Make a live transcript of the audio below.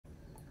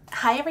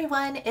Hi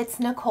everyone, it's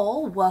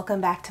Nicole.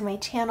 Welcome back to my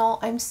channel.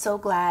 I'm so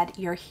glad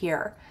you're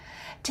here.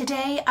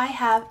 Today I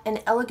have an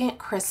elegant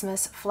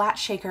Christmas flat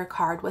shaker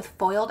card with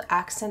foiled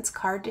accents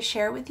card to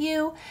share with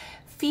you,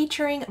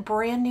 featuring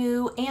brand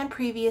new and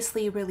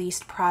previously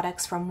released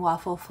products from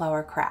Waffle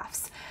Flower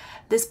Crafts.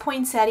 This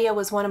poinsettia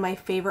was one of my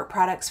favorite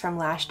products from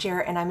last year,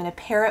 and I'm going to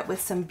pair it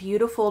with some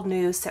beautiful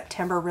new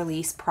September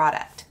release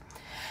product.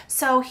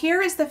 So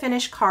here is the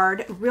finished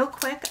card. Real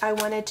quick, I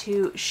wanted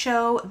to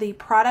show the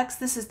products.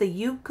 This is the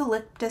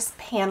eucalyptus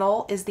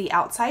panel, is the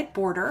outside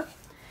border.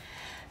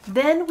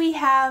 Then we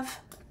have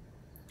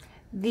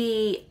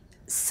the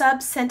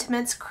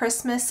SUBSENTIMENTS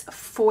Christmas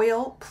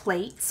foil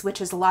plates, which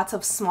is lots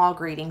of small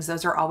greetings.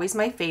 Those are always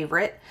my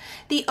favorite.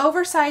 The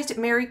oversized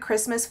Merry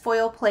Christmas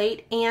foil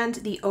plate and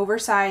the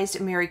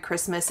oversized Merry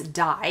Christmas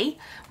die.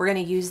 We're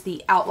going to use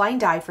the outline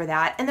die for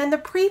that. And then the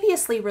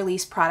previously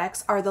released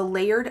products are the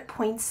layered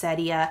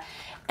poinsettia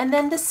and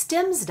then the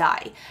stems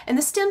die. And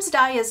the stems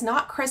die is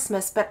not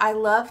Christmas, but I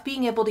love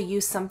being able to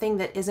use something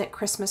that isn't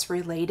Christmas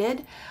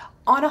related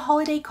on a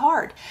holiday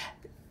card.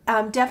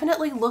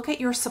 Definitely look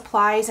at your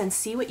supplies and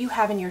see what you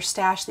have in your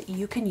stash that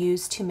you can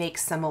use to make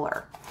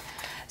similar.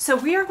 So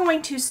we are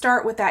going to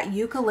start with that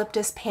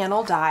eucalyptus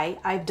panel die.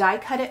 I've die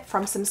cut it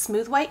from some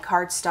smooth white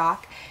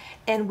cardstock,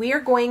 and we are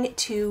going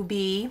to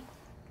be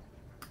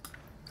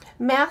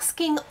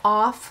masking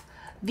off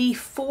the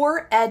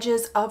four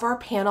edges of our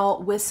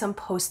panel with some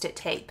Post-it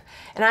tape.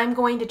 And I'm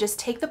going to just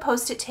take the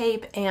Post-it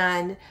tape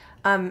and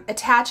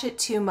attach it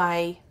to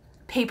my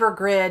paper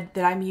grid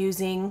that I'm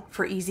using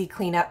for easy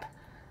cleanup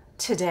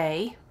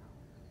today.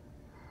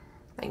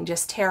 I can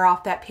just tear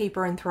off that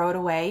paper and throw it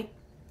away.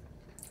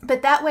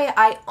 But that way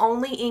I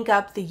only ink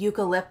up the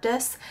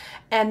eucalyptus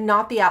and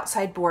not the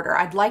outside border.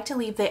 I'd like to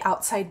leave the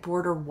outside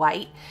border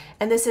white,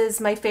 and this is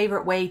my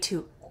favorite way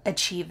to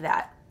achieve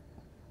that.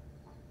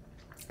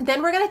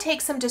 Then we're going to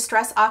take some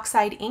Distress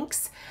Oxide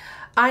inks.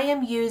 I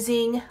am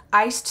using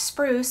Iced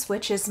Spruce,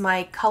 which is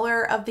my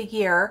color of the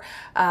year,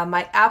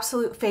 my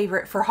absolute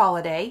favorite for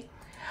holiday.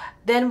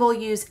 Then we'll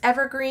use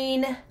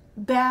Evergreen,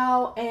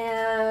 BOUGH,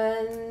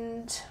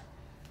 and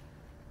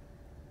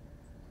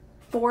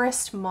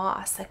Forest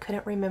Moss. I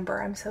couldn't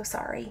remember. I'm so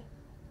sorry.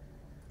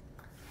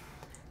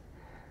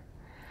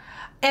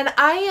 And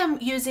I am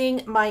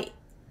using my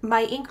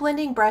ink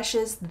blending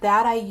brushes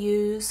that I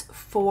use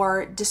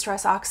for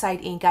Distress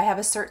Oxide ink. I have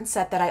a certain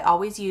set that I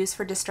always use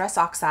for Distress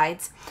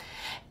Oxides,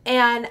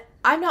 and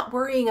I'm not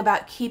worrying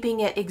about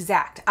keeping it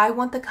exact. I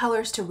want the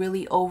colors to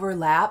really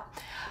overlap.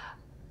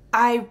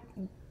 I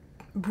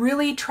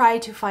really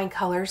tried to find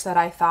colors that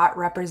I thought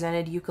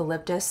represented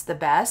eucalyptus the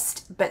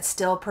best, but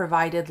still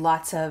provided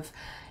lots of,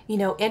 you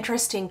know,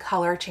 interesting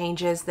color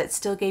changes that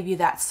still gave you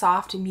that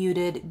soft,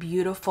 muted,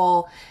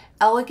 beautiful,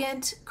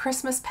 elegant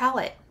Christmas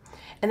palette.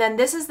 And then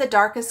this is the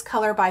darkest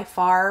color by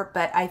far,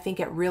 but I think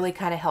it really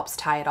kind of helps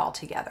tie it all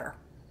together.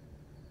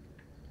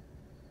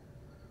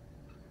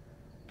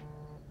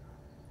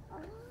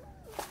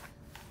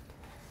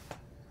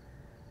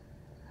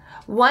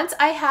 Once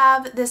I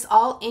have this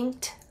all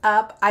inked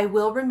up, I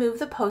will remove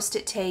the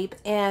Post-it tape,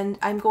 and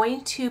I'm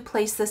going to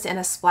place this in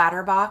a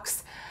splatter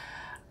box.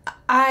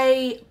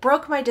 I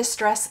broke my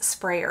Distress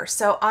sprayer,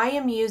 so I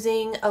am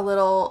using a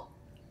little,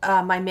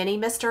 my mini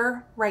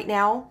mister right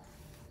now.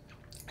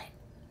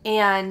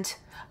 And,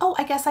 oh,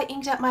 I guess I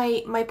inked up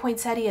my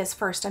poinsettias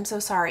first. I'm so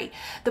sorry.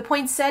 The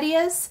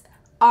poinsettias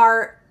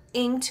are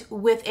inked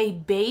with a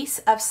base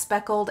of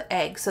speckled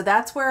egg, so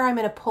that's where I'm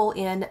going to pull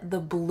in the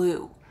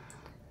blue.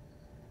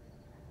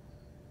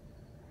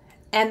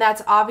 And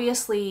that's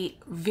obviously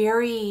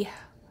very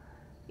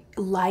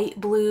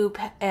light blue,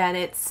 and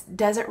it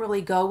doesn't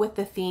really go with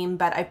the theme,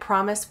 but I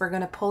promise we're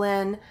going to pull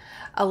in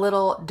a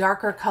little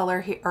darker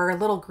color here, or a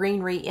little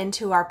greenery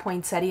into our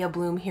poinsettia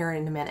bloom here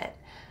in a minute.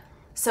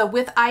 So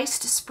with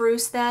Iced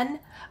Spruce then,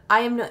 I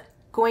am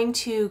going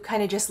to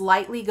kind of just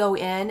lightly go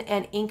in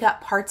and ink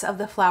up parts of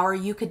the flower.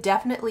 You could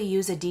definitely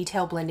use a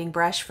detail blending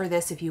brush for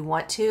this if you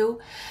want to,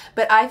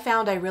 but I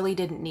found I really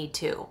didn't need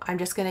to. I'm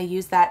just going to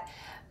use that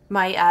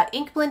my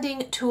ink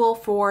blending tool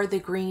for the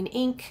green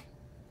ink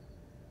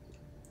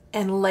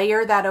and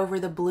layer that over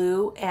the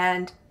blue,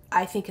 and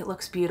I think it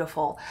looks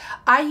beautiful.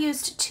 I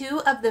used 2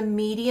 of the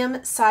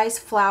medium size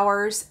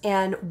flowers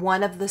and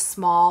 1 of the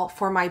small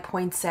for my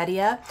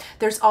poinsettia.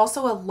 There's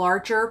also a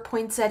larger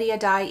poinsettia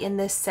die in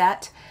this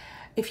set.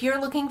 If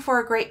you're looking for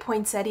a great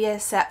poinsettia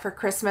set for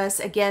Christmas,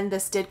 again,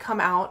 this did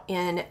come out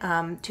in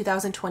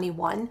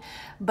 2021,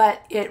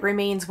 but it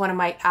remains one of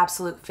my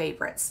absolute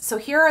favorites. So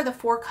here are the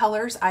 4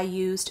 colors I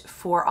used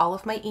for all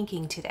of my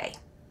inking today.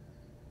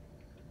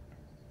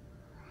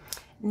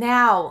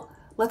 Now,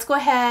 let's go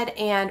ahead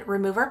and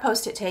remove our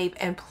Post-it tape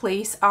and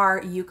place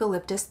our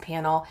eucalyptus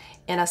panel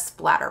in a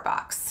splatter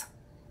box.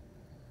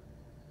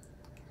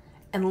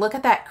 And look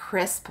at that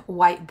crisp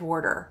white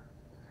border.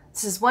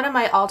 This is one of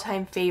my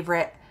all-time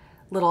favorite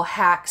little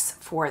hacks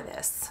for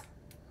this.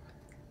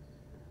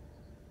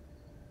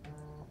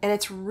 And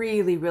it's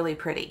really, really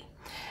pretty.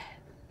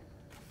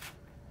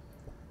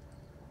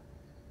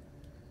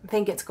 I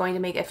think it's going to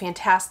make a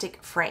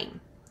fantastic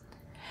frame.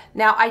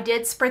 Now I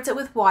did spritz it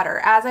with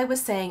water. As I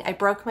was saying, I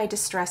broke my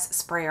distress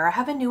sprayer. I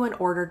have a new one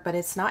ordered, but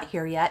it's not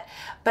here yet.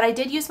 But I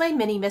did use my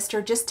mini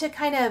mister just to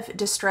kind of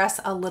distress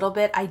a little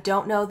bit. I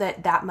don't know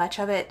that that much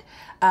of it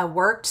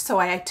worked. So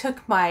I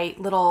took my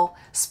little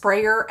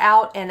sprayer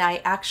out and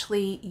I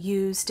actually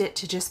used it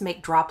to just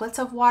make droplets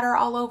of water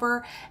all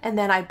over, and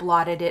then I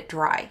blotted it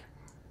dry.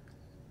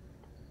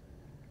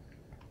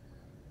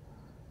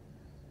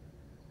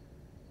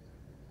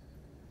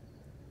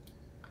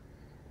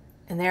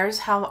 And there's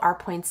how our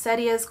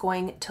poinsettia is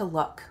going to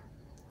look.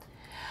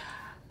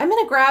 I'm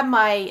going to grab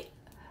my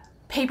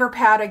paper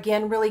pad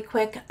again really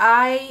quick.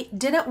 I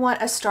didn't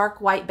want a stark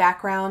white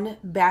background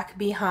back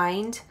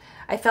behind.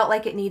 I felt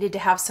like it needed to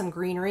have some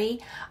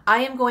greenery. I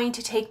am going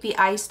to take the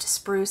iced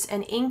spruce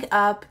and ink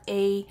up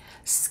a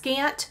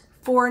scant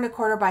 4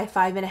 1/4 by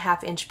 5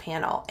 1/2 inch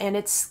panel. And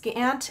it's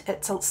scant,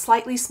 it's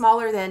slightly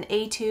smaller than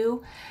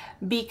A2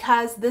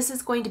 because this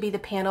is going to be the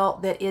panel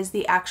that is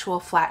the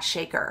actual flat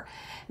shaker.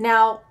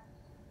 Now,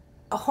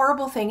 a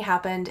horrible thing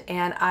happened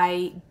and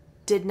I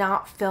did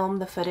not film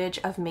the footage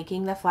of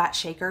making the flat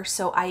shaker,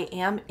 so I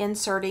am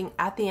inserting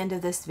at the end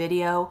of this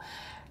video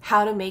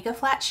how to make a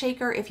flat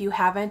shaker. If you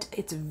haven't,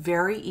 it's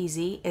very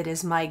easy. It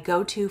is my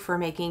go-to for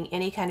making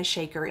any kind of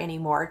shaker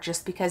anymore,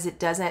 just because it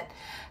doesn't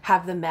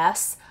have the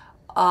mess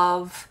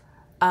of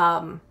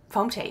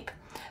foam tape.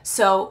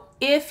 So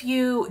if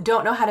you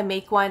don't know how to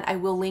make one, I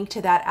will link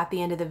to that at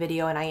the end of the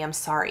video, and I am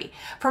sorry.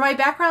 For my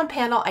background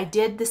panel, I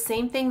did the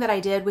same thing that I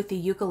did with the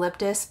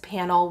eucalyptus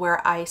panel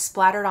where I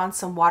splattered on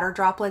some water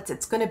droplets.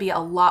 It's going to be a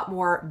lot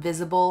more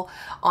visible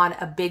on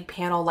a big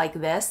panel like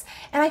this,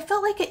 and I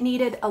felt like it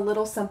needed a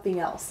little something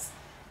else.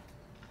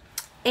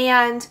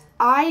 And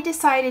I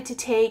decided to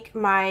take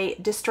my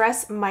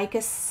Distress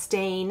Mica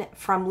Stain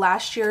from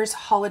last year's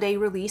holiday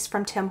release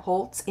from Tim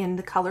Holtz in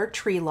the color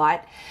Tree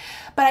Lot,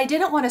 but I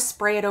didn't want to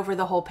spray it over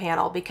the whole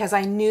panel because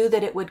I knew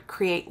that it would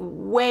create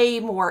way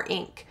more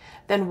ink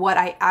than what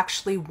I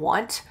actually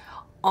want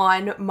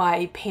on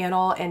my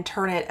panel and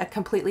turn it a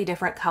completely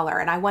different color.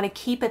 And I want to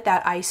keep it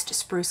that iced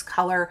spruce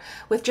color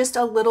with just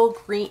a little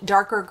green,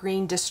 darker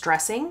green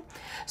distressing.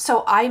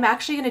 So I'm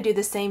actually going to do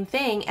the same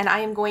thing, and I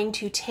am going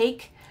to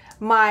take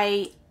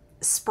my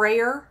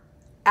sprayer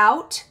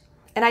out,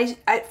 and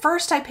at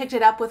first I picked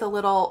it up with a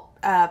little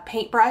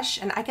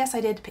paintbrush, and I guess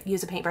I did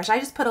use a paintbrush. I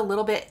just put a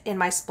little bit in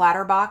my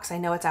splatter box. I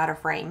know it's out of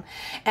frame,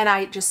 and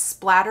I just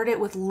splattered it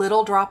with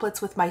little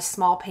droplets with my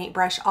small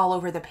paintbrush all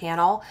over the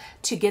panel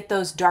to get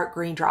those dark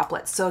green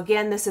droplets. So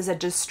again, this is a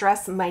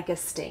Distress Mica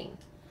Stain,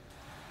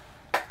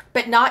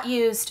 but not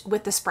used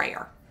with the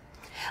sprayer.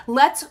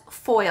 Let's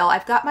foil.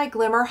 I've got my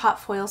Glimmer hot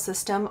foil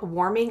system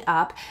warming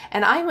up,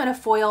 and I'm going to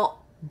foil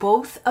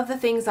both of the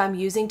things I'm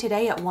using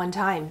today at one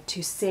time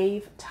to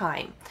save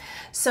time.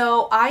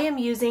 So I am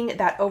using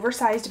that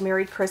oversized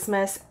Merry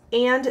Christmas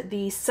and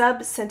the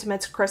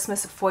SUBSENTIMENTS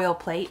Christmas foil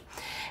plate.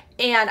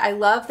 And I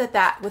love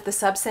that with the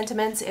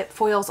SUBSENTIMENTS, it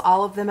foils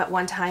all of them at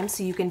one time,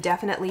 so you can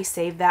definitely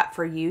save that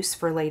for use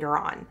for later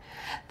on.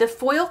 The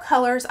foil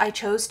colors I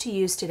chose to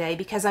use today,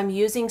 because I'm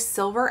using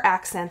silver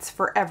accents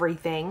for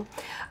everything,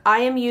 I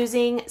am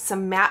using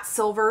some matte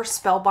silver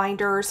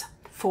Spellbinders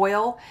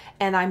foil,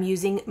 and I'm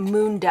using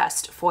Moon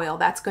Dust foil.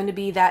 That's going to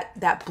be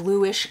that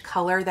bluish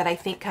color that I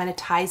think kind of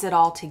ties it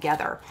all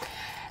together.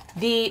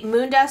 The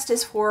Moon Dust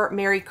is for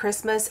Merry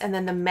Christmas, and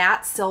then the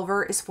matte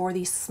silver is for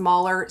the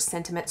smaller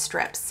sentiment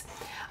strips.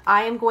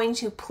 I am going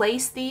to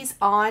place these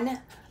on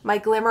my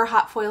Glimmer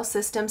hot foil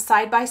system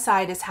side by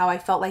side is how I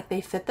felt like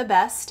they fit the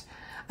best.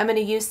 I'm going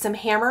to use some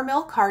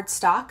Hammermill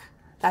cardstock.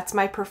 That's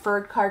my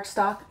preferred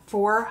cardstock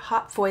for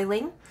hot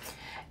foiling.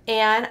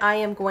 And I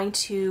am going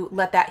to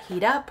let that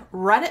heat up,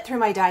 run it through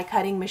my die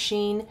cutting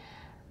machine.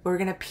 We're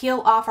going to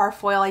peel off our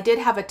foil. I did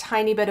have a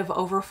tiny bit of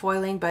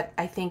overfoiling, but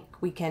I think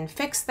we can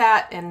fix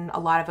that and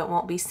a lot of it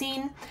won't be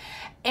seen.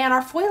 And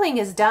our foiling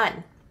is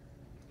done.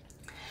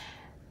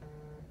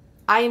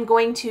 I am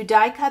going to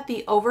die cut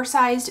the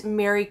oversized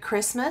Merry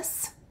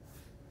Christmas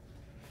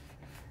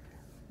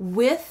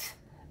with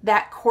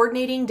that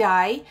coordinating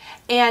die.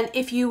 And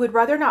if you would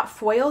rather not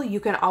foil, you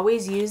can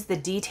always use the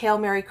detail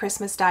Merry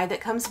Christmas die that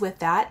comes with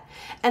that.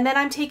 And then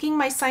I'm taking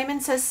my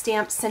Simon Says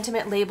Stamped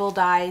sentiment label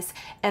dies,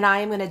 and I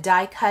am going to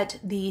die cut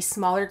the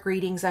smaller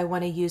greetings I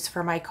want to use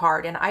for my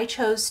card. And I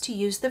chose to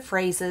use the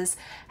phrases,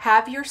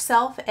 "Have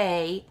yourself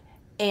a,"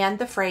 and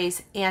the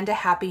phrase, "and a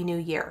Happy New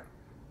Year."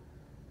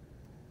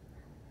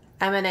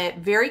 I'm going to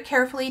very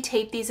carefully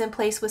tape these in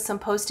place with some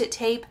Post-it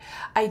tape.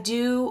 I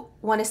do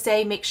want to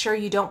say, make sure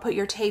you don't put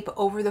your tape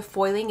over the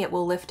foiling. It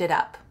will lift it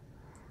up.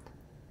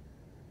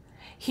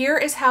 Here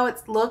is how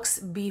it looks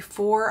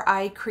before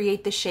I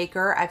create the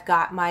shaker. I've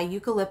got my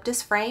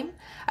eucalyptus frame.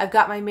 I've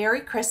got my Merry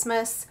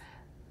Christmas.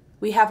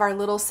 We have our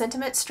little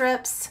sentiment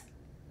strips.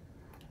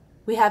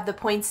 We have the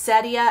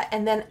poinsettia,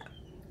 and then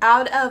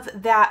out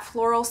of that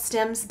floral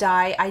stems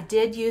die, I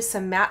did use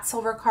some matte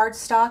silver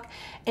cardstock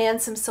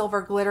and some silver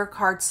glitter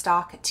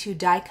cardstock to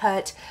die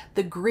cut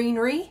the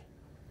greenery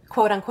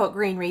quote-unquote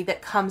greenery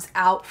that comes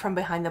out from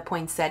behind the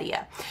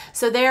poinsettia.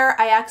 So there,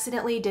 I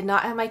accidentally did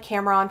not have my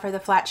camera on for the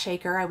flat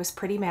shaker. I was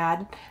pretty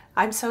mad.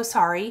 I'm so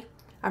sorry.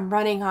 I'm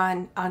running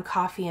on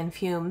coffee and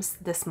fumes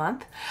this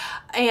month.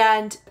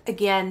 And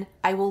again,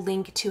 I will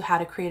link to how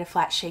to create a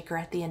flat shaker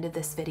at the end of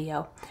this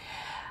video.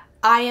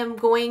 I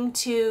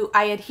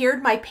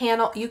adhered my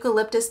panel,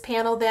 eucalyptus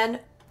panel then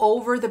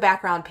over the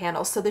background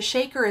panel. So the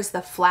shaker is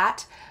the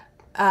flat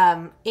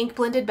ink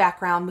blended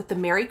background with the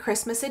Merry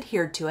Christmas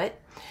adhered to it.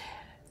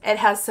 It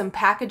has some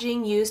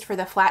packaging used for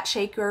the flat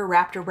shaker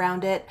wrapped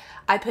around it.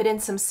 I put in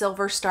some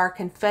silver star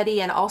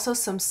confetti and also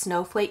some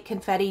snowflake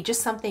confetti,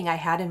 just something I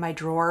had in my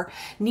drawer.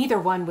 Neither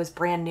one was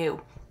brand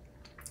new.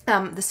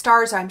 The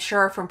stars, I'm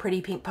sure, from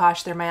Pretty Pink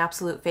Posh, they're my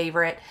absolute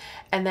favorite.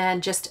 And then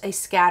just a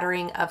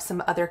scattering of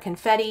some other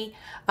confetti.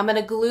 I'm going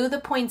to glue the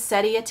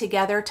poinsettia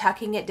together,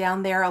 tucking it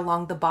down there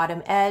along the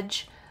bottom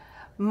edge.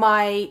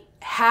 My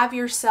Have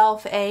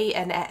Yourself a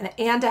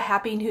and a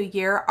Happy New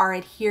Year are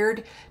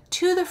adhered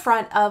to the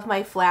front of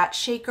my flat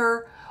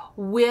shaker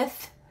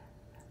with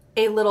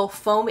a little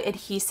foam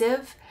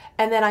adhesive,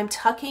 and then I'm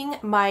tucking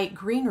my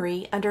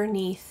greenery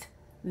underneath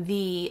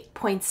the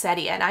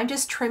poinsettia, and I'm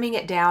just trimming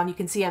it down. You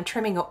can see I'm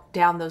trimming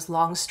down those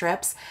long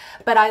strips,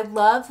 but I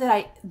love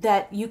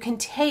that you can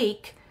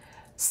take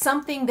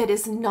something that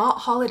is not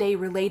holiday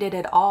related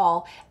at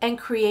all and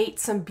create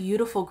some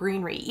beautiful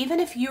greenery. Even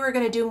if you were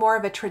going to do more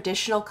of a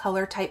traditional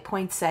color type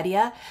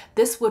poinsettia,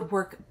 this would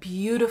work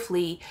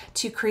beautifully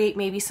to create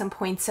maybe some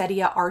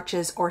poinsettia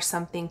arches or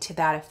something to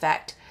that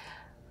effect.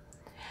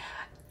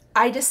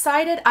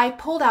 I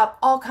pulled out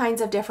all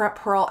kinds of different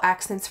pearl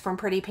accents from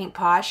Pretty Pink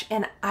Posh,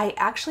 and I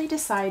actually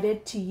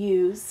decided to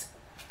use,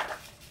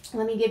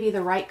 let me give you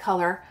the right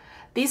color.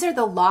 These are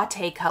the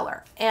latte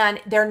color,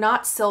 and they're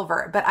not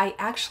silver, but I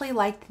actually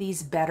liked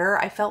these better.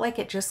 I felt like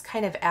it just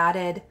kind of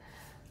added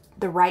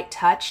the right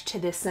touch to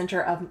the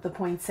center of the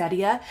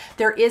poinsettia.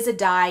 There is a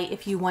die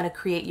if you want to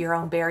create your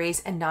own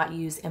berries and not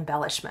use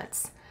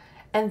embellishments.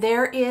 And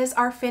there is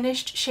our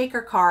finished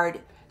shaker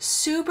card.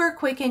 Super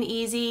quick and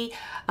easy.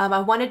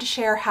 I wanted to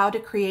share how to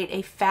create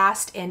a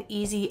fast and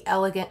easy,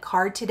 elegant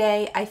card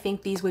today. I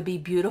think these would be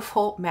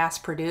beautiful,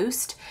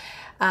 mass-produced.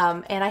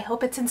 And I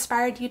hope it's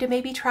inspired you to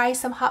maybe try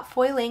some hot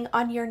foiling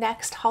on your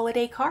next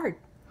holiday card.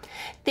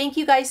 Thank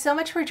you guys so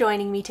much for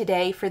joining me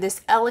today for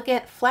this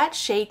elegant flat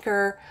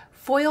shaker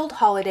foiled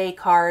holiday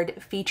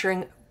card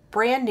featuring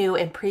brand new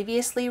and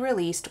previously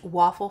released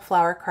Waffle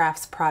Flower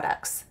Crafts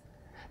products.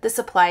 The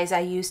supplies I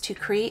used to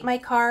create my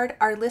card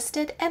are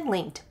listed and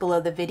linked below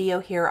the video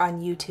here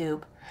on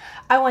YouTube.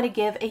 I want to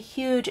give a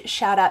huge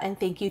shout out and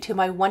thank you to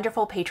my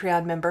wonderful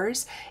Patreon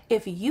members.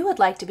 If you would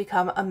like to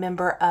become a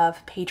member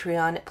of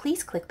Patreon,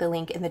 please click the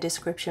link in the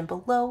description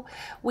below.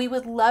 We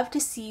would love to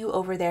see you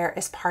over there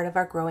as part of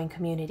our growing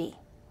community.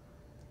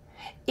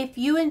 If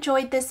you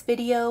enjoyed this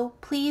video,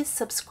 please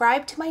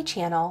subscribe to my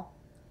channel,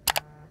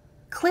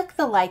 click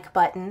the like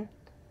button,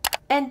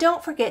 and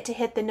don't forget to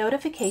hit the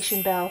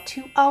notification bell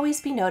to always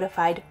be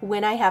notified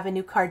when I have a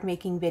new card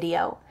making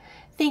video.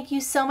 Thank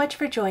you so much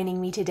for joining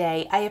me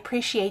today. I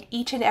appreciate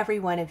each and every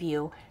one of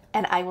you,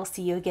 and I will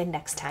see you again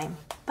next time.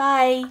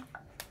 Bye!